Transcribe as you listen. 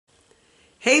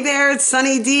Hey there, it's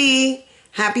Sunny D.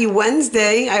 Happy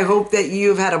Wednesday. I hope that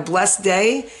you've had a blessed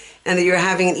day and that you're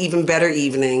having an even better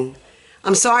evening.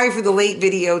 I'm sorry for the late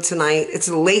video tonight. It's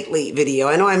a late video.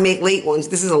 I know I make late ones.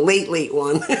 This is a late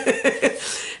one.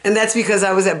 And that's because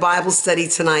I was at Bible study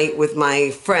tonight with my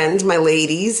friends, my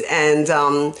ladies, and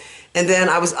then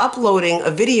I was uploading a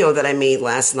video that I made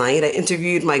last night. I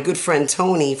interviewed my good friend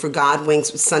Tony for God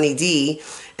Winks with Sunny D,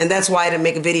 and that's why I didn't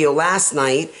make a video last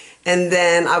night. And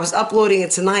then I was uploading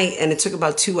it tonight, and it took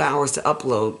about 2 hours to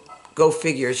upload. Go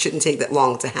figure, it shouldn't take that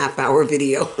long. It's a half-hour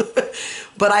video.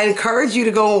 But I encourage you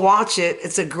to go and watch it.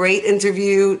 It's a great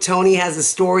interview. Tony has a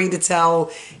story to tell.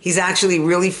 He's actually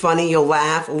really funny. You'll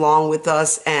laugh along with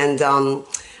us, and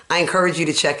I encourage you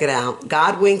to check it out.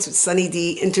 God Winks with Sunny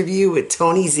D interview with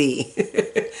Tony Z.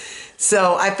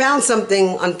 So I found something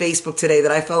on Facebook today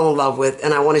that I fell in love with,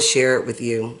 and I want to share it with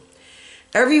you.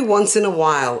 Every once in a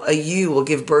while, a ewe will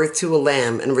give birth to a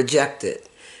lamb and reject it.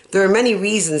 There are many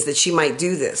reasons that she might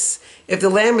do this. If the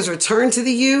lamb is returned to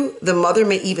the ewe, the mother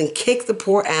may even kick the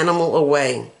poor animal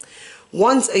away.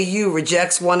 Once a ewe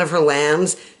rejects one of her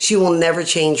lambs, she will never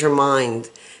change her mind.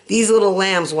 These little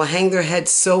lambs will hang their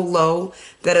heads so low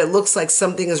that it looks like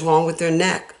something is wrong with their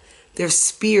neck. Their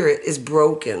spirit is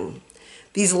broken.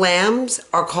 These lambs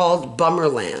are called bummer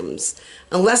lambs.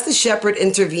 Unless the shepherd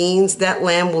intervenes, that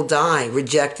lamb will die,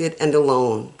 rejected and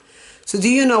alone. So do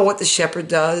you know what the shepherd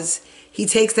does? He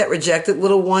takes that rejected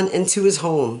little one into his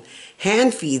home,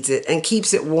 hand feeds it, and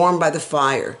keeps it warm by the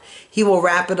fire. He will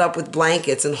wrap it up with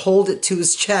blankets and hold it to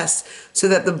his chest so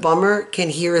that the bummer can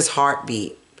hear his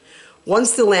heartbeat.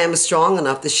 Once the lamb is strong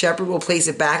enough, the shepherd will place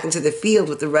it back into the field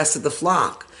with the rest of the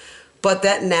flock. But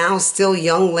that now still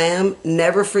young lamb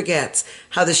never forgets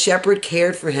how the shepherd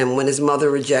cared for him when his mother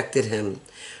rejected him.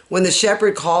 When the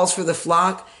shepherd calls for the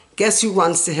flock, guess who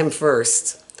runs to him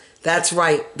first? That's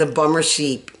right, the bummer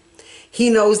sheep. He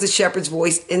knows the shepherd's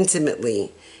voice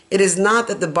intimately. It is not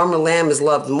that the bummer lamb is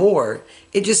loved more.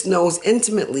 It just knows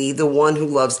intimately the one who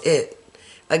loves it.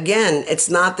 Again, it's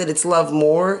not that it's loved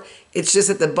more. It's just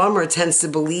that the bummer tends to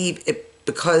believe it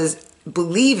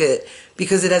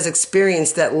because it has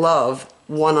experienced that love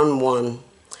one-on-one.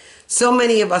 So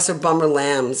many of us are bummer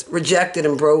lambs, rejected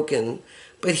and broken,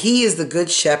 but he is the good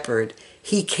shepherd.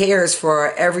 He cares for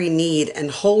our every need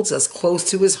and holds us close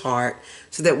to his heart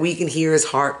so that we can hear his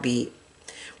heartbeat.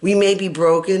 We may be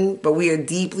broken, but we are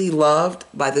deeply loved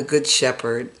by the good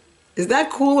shepherd. Is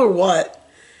that cool or what?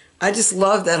 I just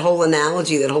love that whole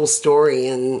analogy, that whole story,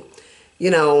 and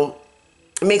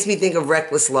it makes me think of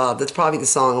Reckless Love. That's probably the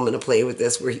song I'm going to play with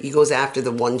this, where he goes after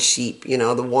the one sheep,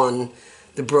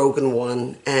 the broken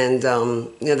one. And,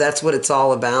 that's what it's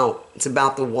all about. It's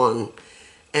about the one.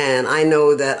 And I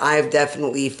know that I've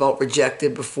definitely felt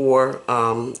rejected before.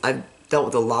 I've dealt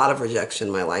with a lot of rejection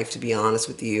in my life, to be honest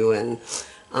with you. And,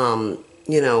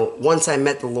 once I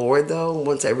met the Lord, though,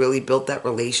 once I really built that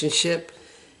relationship,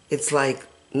 it's like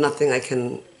nothing that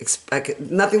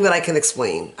I can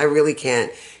explain. I really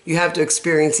can't. You have to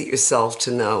experience it yourself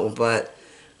to know. But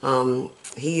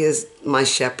he is my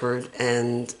shepherd,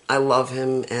 and I love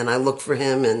him, and I look for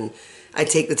him, and I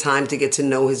take the time to get to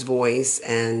know his voice,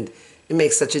 and it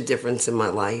makes such a difference in my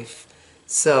life.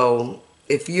 So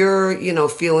if you're,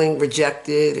 feeling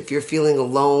rejected, if you're feeling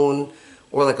alone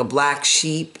or like a black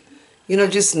sheep,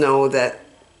 just know that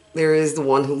there is the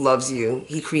one who loves you.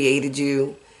 He created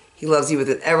you. He loves you with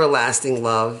an everlasting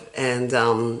love,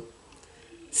 and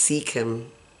seek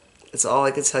him. That's all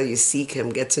I can tell you. Seek him,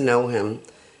 get to know him,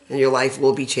 and your life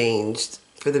will be changed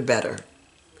for the better.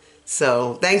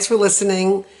 So thanks for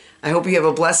listening. I hope you have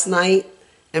a blessed night,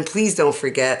 and please don't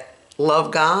forget, love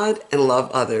God and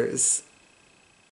love others.